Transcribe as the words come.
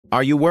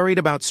Are you worried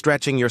about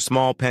stretching your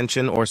small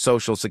pension or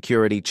Social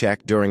Security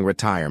check during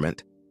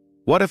retirement?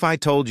 What if I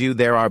told you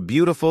there are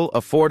beautiful,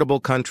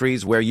 affordable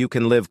countries where you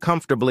can live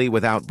comfortably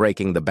without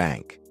breaking the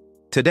bank?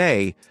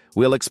 Today,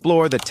 we'll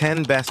explore the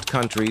 10 best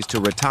countries to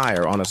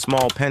retire on a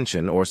small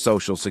pension or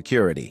Social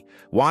Security.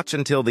 Watch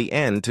until the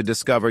end to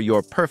discover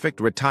your perfect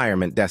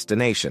retirement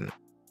destination.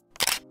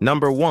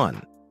 Number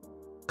 1.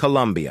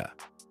 Colombia.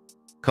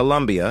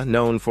 Colombia,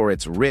 known for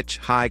its rich,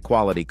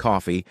 high-quality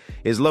coffee,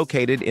 is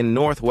located in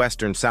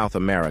northwestern South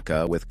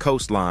America with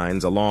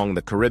coastlines along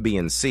the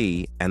Caribbean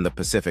Sea and the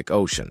Pacific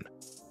Ocean.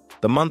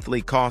 The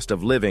monthly cost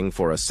of living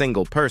for a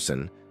single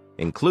person,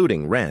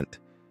 including rent,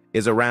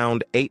 is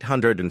around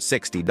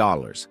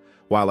 $860,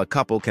 while a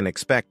couple can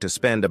expect to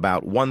spend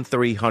about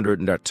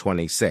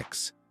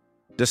 $1,326.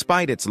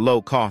 Despite its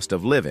low cost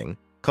of living,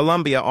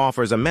 Colombia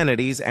offers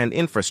amenities and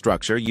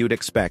infrastructure you'd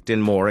expect in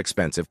more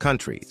expensive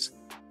countries.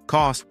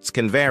 Costs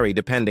can vary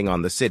depending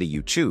on the city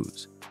you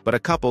choose, but a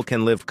couple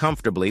can live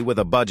comfortably with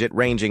a budget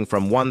ranging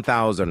from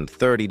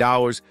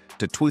 $1,030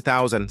 to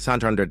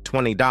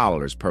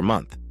 $2,620 per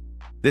month.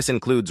 This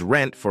includes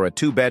rent for a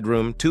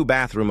 2-bedroom,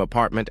 2-bathroom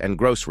apartment and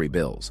grocery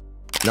bills.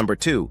 Number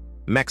 2.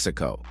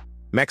 Mexico.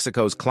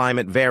 Mexico's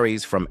climate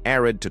varies from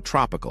arid to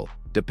tropical,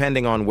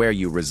 depending on where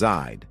you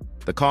reside.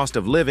 The cost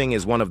of living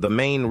is one of the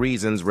main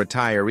reasons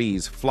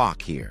retirees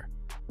flock here.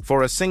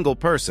 For a single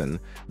person,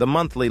 the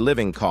monthly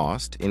living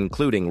cost,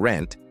 including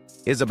rent,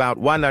 is about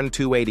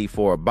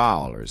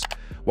 $1,284,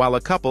 while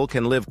a couple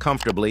can live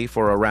comfortably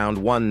for around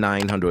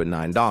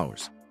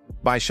 $1,909.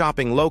 By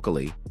shopping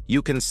locally,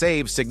 you can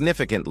save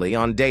significantly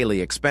on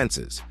daily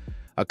expenses.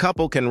 A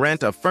couple can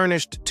rent a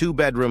furnished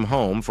 2-bedroom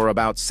home for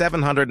about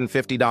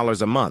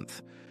 $750 a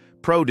month.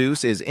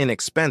 Produce is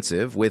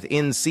inexpensive, with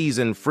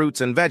in-season fruits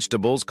and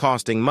vegetables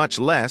costing much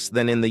less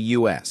than in the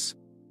U.S.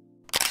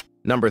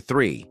 Number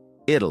 3.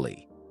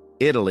 Italy.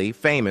 Italy,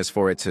 famous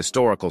for its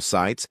historical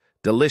sites,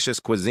 delicious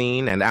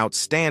cuisine, and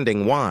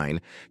outstanding wine,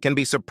 can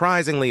be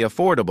surprisingly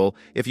affordable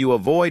if you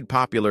avoid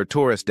popular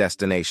tourist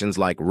destinations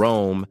like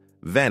Rome,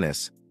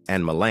 Venice,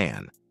 and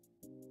Milan.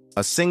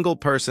 A single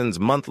person's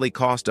monthly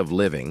cost of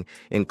living,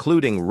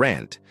 including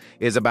rent,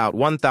 is about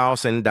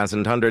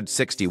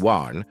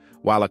 $1,660,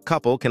 while a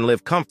couple can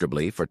live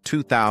comfortably for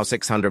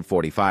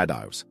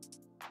 $2,645.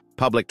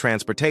 Public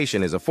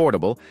transportation is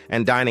affordable,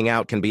 and dining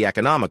out can be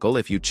economical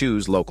if you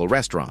choose local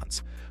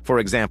restaurants. For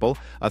example,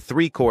 a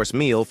 3-course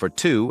meal for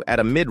 2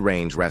 at a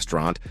mid-range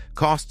restaurant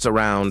costs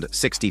around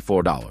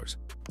 $64.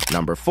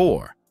 Number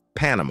 4.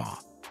 Panama.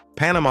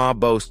 Panama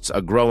boasts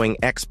a growing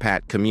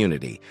expat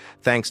community,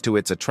 thanks to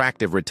its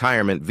attractive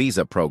retirement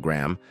visa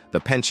program,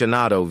 the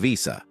Pensionado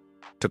Visa.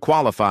 To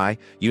qualify,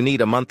 you need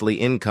a monthly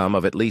income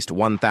of at least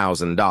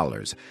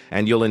 $1,000,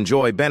 and you'll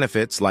enjoy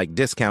benefits like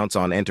discounts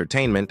on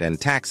entertainment and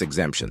tax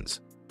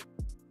exemptions.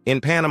 In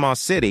Panama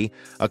City,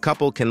 a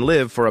couple can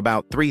live for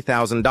about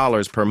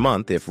 $3,000 per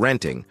month if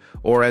renting,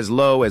 or as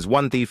low as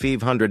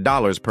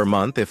 $1,500 per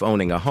month if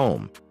owning a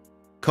home.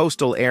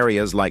 Coastal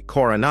areas like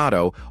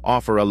Coronado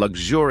offer a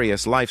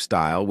luxurious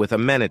lifestyle with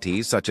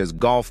amenities such as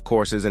golf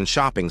courses and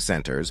shopping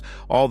centers,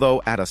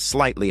 although at a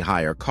slightly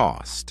higher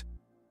cost.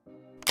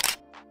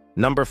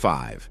 Number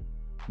 5.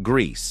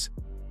 Greece.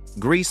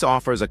 Greece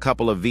offers a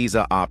couple of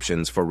visa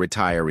options for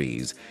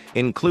retirees,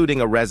 including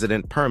a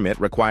resident permit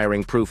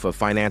requiring proof of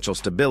financial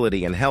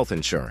stability and health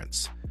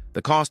insurance.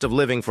 The cost of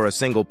living for a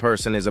single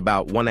person is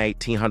about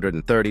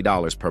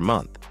 $1,830 per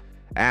month.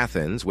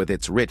 Athens, with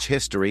its rich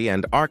history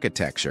and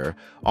architecture,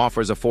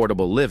 offers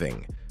affordable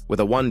living, with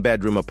a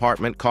 1-bedroom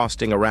apartment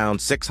costing around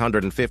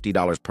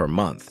 $650 per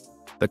month.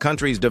 The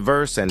country's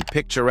diverse and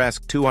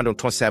picturesque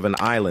 227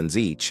 islands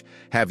each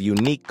have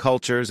unique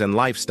cultures and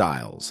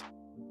lifestyles,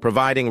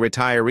 providing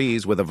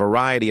retirees with a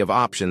variety of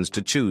options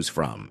to choose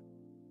from.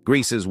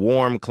 Greece's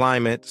warm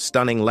climate,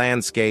 stunning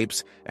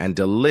landscapes, and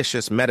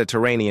delicious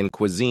Mediterranean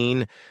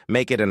cuisine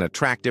make it an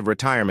attractive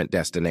retirement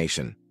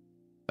destination.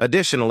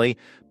 Additionally,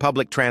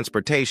 public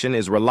transportation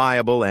is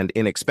reliable and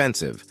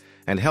inexpensive,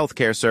 and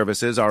healthcare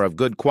services are of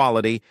good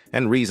quality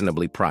and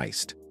reasonably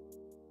priced.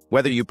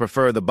 Whether you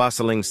prefer the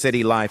bustling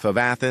city life of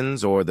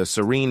Athens or the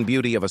serene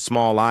beauty of a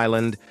small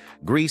island,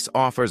 Greece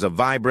offers a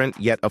vibrant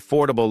yet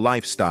affordable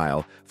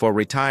lifestyle for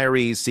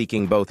retirees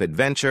seeking both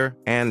adventure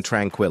and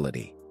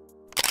tranquility.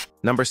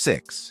 Number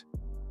 6.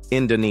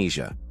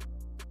 Indonesia.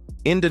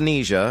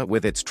 Indonesia,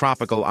 with its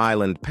tropical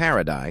island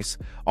paradise,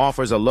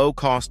 offers a low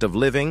cost of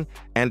living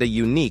and a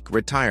unique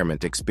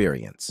retirement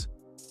experience.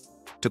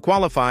 To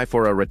qualify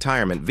for a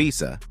retirement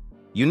visa,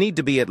 you need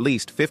to be at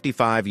least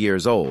 55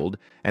 years old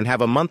and have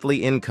a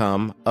monthly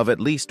income of at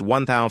least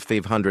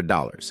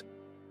 $1,500.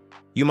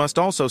 You must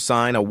also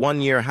sign a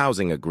 1-year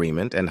housing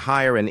agreement and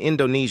hire an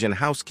Indonesian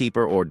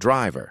housekeeper or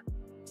driver.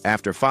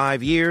 After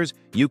 5 years,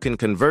 you can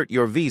convert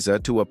your visa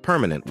to a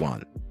permanent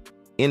one.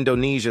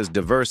 Indonesia's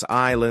diverse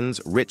islands,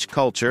 rich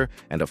culture,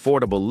 and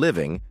affordable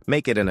living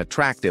make it an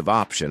attractive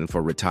option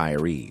for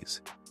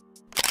retirees.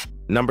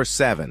 Number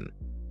 7.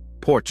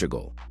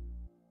 Portugal.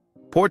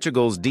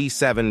 Portugal's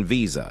D7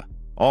 visa,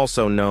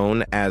 also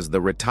known as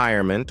the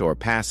retirement or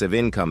passive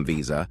income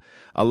visa,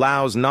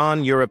 allows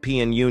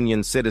non-European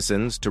Union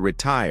citizens to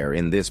retire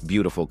in this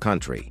beautiful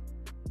country.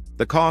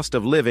 The cost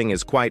of living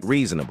is quite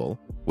reasonable,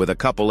 with a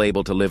couple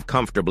able to live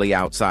comfortably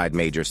outside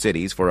major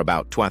cities for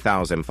about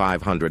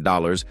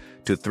 $2,500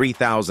 to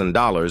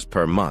 $3,000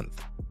 per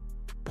month.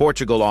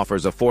 Portugal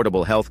offers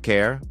affordable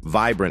healthcare,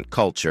 vibrant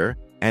culture,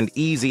 and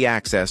easy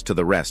access to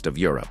the rest of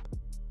Europe.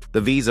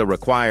 The visa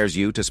requires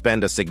you to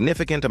spend a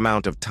significant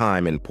amount of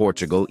time in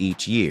Portugal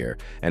each year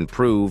and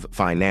prove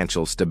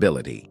financial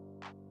stability.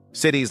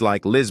 Cities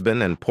like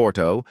Lisbon and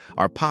Porto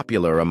are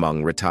popular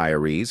among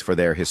retirees for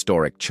their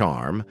historic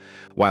charm,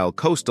 while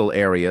coastal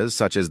areas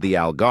such as the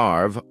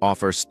Algarve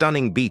offer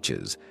stunning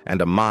beaches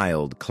and a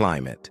mild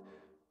climate.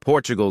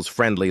 Portugal's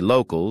friendly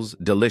locals,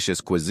 delicious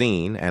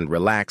cuisine, and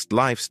relaxed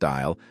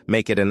lifestyle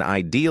make it an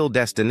ideal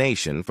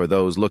destination for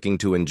those looking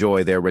to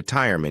enjoy their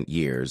retirement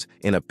years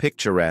in a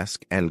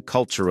picturesque and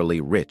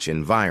culturally rich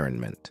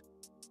environment.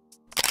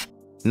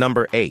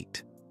 Number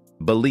 8.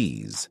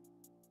 Belize.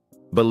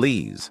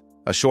 Belize,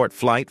 a short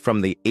flight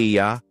from the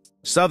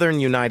southern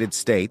United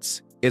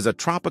States, is a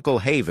tropical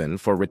haven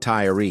for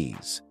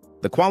retirees.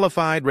 The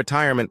Qualified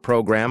Retirement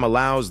Program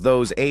allows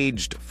those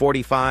aged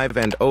 45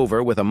 and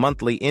over with a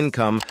monthly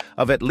income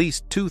of at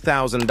least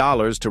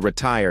 $2,000 to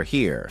retire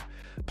here.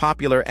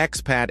 Popular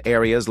expat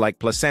areas like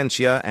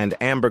Placentia and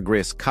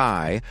Ambergris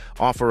Caye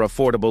offer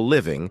affordable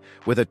living,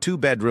 with a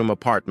two-bedroom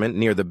apartment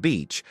near the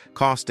beach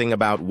costing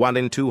about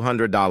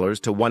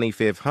 $1,200 to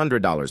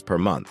 $1,500 per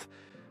month.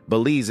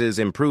 Belize's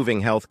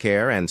improving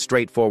healthcare and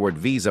straightforward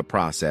visa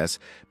process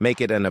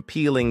make it an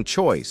appealing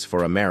choice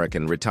for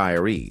American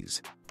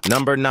retirees.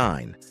 Number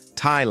 9.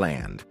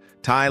 Thailand.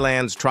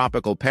 Thailand's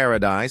tropical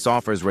paradise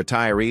offers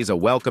retirees a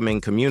welcoming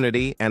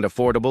community and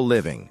affordable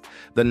living.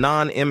 The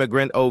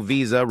non-immigrant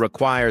visa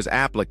requires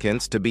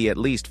applicants to be at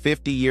least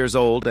 50 years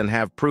old and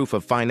have proof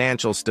of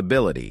financial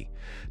stability.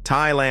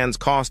 Thailand's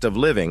cost of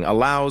living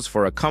allows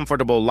for a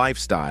comfortable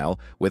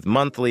lifestyle with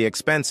monthly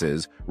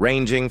expenses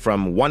ranging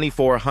from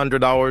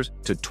 $1,400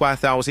 to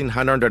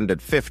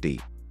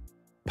 $2,150.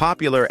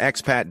 Popular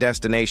expat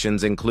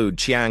destinations include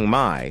Chiang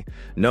Mai,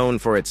 known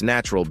for its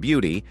natural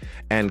beauty,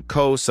 and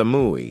Koh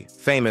Samui,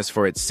 famous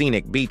for its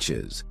scenic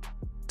beaches.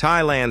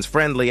 Thailand's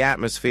friendly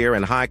atmosphere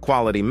and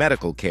high-quality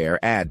medical care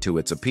add to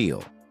its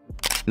appeal.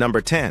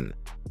 Number 10.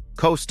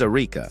 Costa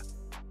Rica.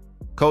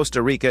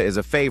 Costa Rica is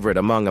a favorite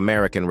among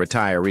American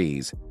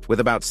retirees,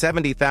 with about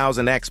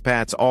 70,000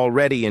 expats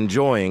already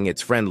enjoying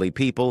its friendly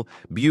people,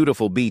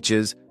 beautiful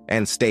beaches,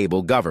 and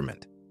stable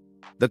government.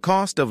 The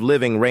cost of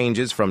living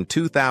ranges from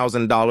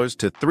 $2,000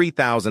 to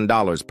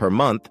 $3,000 per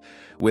month,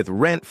 with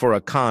rent for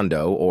a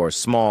condo or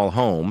small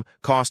home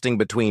costing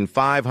between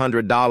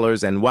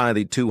 $500 and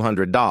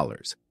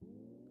 $200.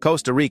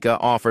 Costa Rica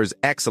offers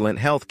excellent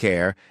health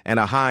care and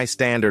a high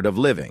standard of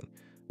living,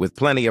 with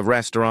plenty of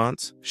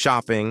restaurants,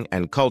 shopping,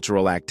 and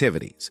cultural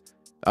activities.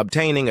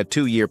 Obtaining a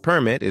 2-year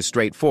permit is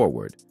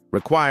straightforward,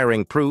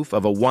 requiring proof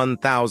of a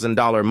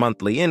 $1,000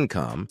 monthly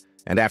income,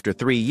 and after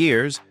 3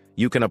 years,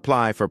 you can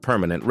apply for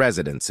permanent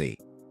residency.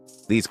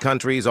 These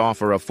countries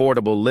offer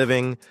affordable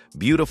living,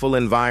 beautiful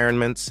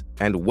environments,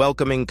 and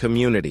welcoming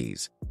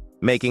communities,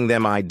 making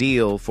them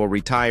ideal for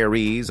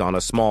retirees on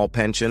a small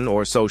pension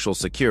or Social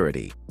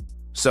Security.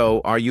 So,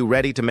 are you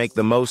ready to make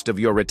the most of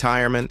your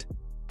retirement?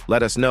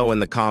 Let us know in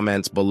the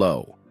comments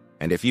below.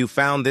 And if you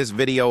found this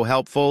video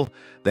helpful,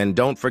 then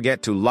don't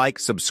forget to like,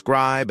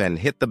 subscribe, and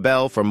hit the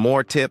bell for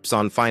more tips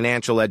on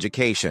financial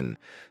education.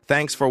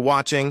 Thanks for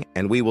watching,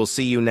 and we will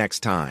see you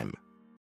next time.